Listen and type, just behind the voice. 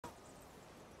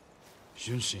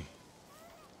Junshin,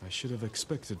 I should have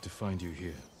expected to find you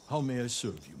here. How may I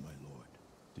serve you, my lord?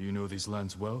 Do you know these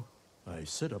lands well? I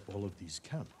set up all of these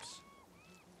camps.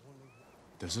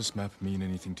 Does this map mean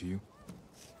anything to you?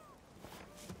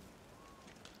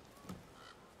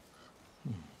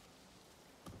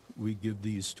 We give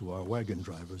these to our wagon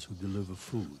drivers who deliver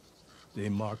food. They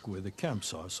mark where the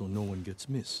camps are so no one gets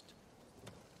missed.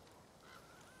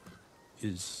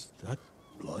 Is that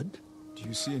blood? Do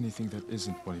you see anything that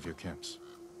isn't one of your camps?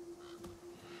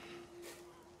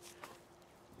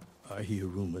 I hear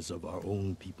rumors of our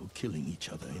own people killing each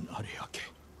other in Ariake.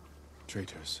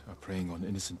 Traitors are preying on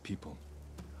innocent people.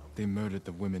 They murdered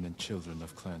the women and children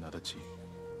of Clan Adachi.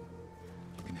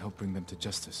 You can help bring them to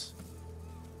justice.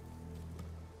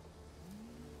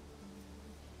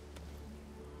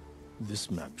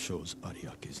 This map shows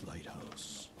Ariake's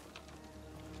lighthouse.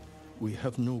 We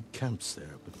have no camps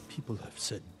there, but people have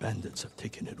said bandits have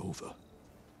taken it over.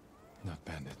 Not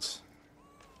bandits.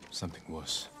 Something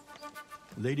worse.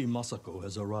 Lady Masako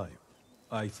has arrived.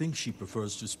 I think she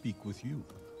prefers to speak with you.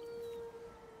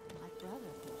 My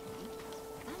brother,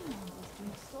 that man was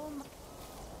doing so much.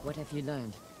 What have you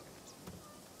learned?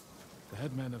 The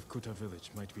headman of Kuta village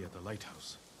might be at the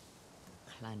lighthouse.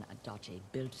 Clan Adachi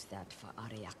built that for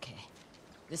Ariake.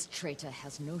 This traitor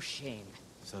has no shame.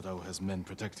 Sadao has men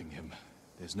protecting him.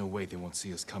 There's no way they won't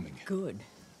see us coming. Good.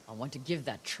 I want to give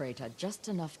that traitor just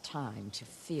enough time to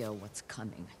fear what's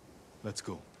coming. Let's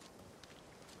go.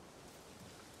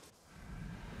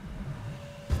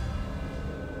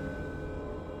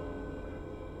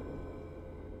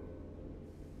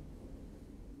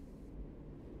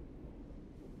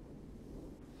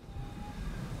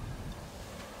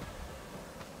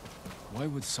 Why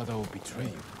would Sadao betray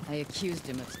you? I accused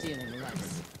him of stealing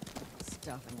rice,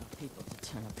 starving our people to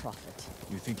turn a profit.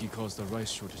 You think he caused the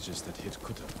rice shortages that hit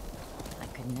Kuta? I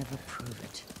could never prove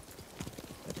it,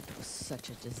 but it was such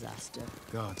a disaster.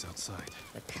 Guards outside.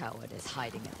 The coward is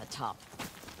hiding at the top.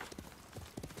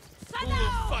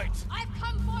 Sadao! Fight! I've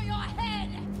come for your head!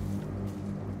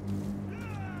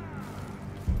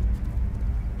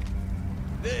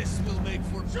 This will make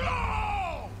for...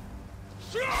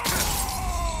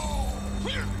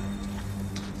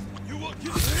 You will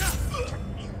kill...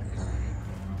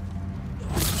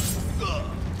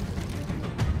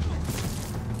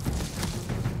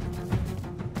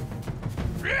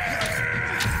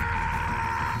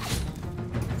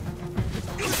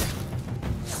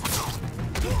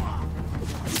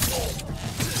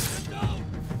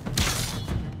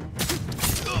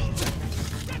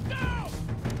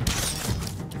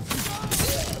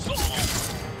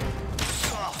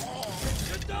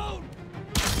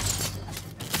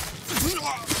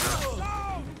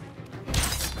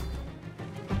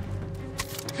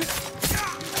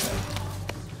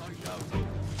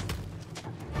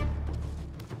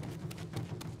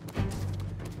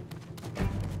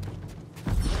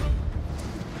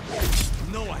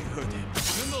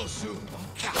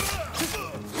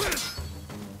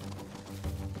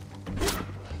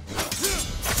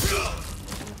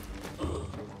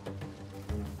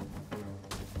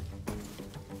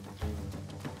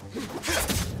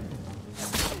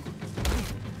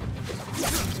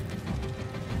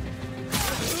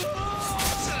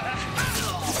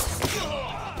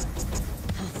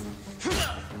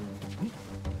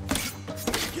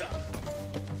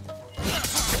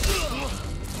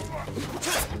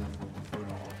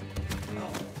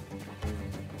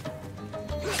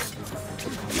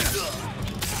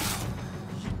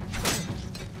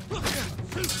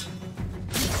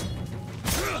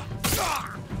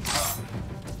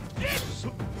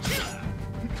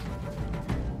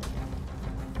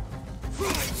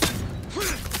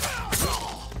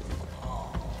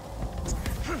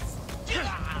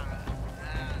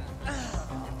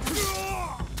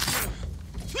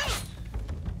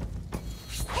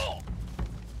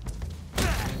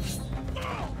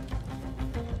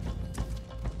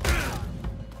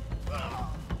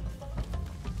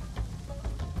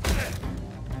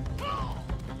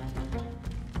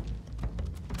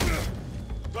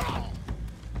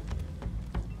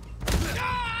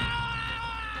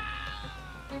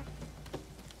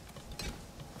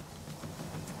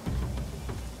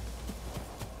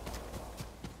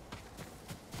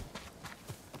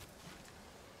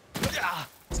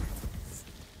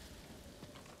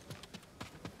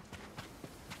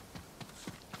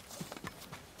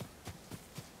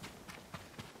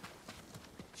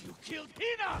 You killed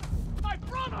Hina! My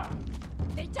brother!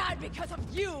 They died because of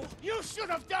you! You should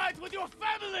have died with your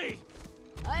family!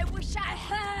 I wish I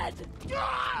had!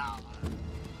 Ah!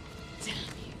 Damn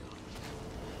you.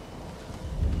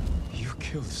 You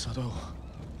killed Sadao.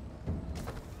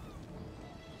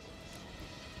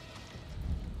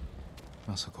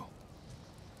 Masako.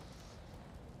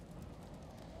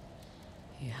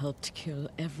 He helped kill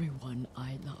everyone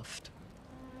I loved.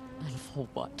 And for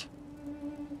what?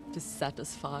 To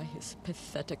satisfy his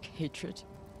pathetic hatred?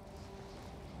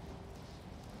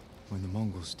 When the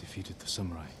Mongols defeated the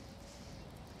samurai,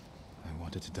 I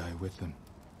wanted to die with them.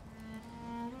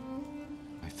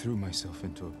 I threw myself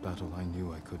into a battle I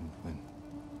knew I couldn't win.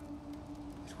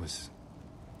 It was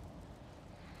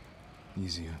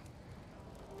easier.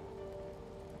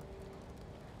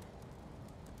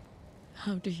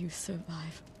 How do you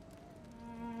survive?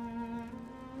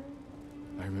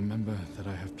 I remember that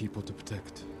I have people to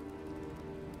protect,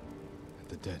 and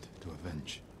the dead to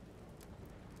avenge.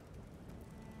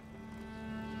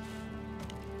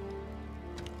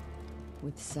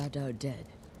 With Sadao dead,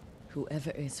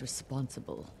 whoever is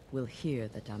responsible will hear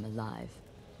that I'm alive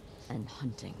and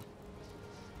hunting.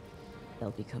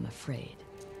 They'll become afraid,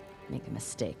 make a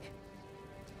mistake.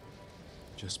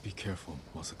 Just be careful,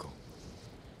 Masako.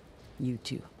 You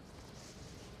too.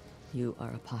 You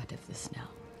are a part of this now.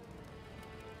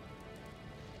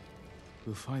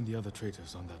 We'll find the other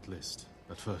traitors on that list.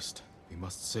 But first, we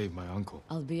must save my uncle.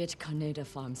 I'll be at Kaneda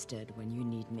Farmstead when you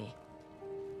need me.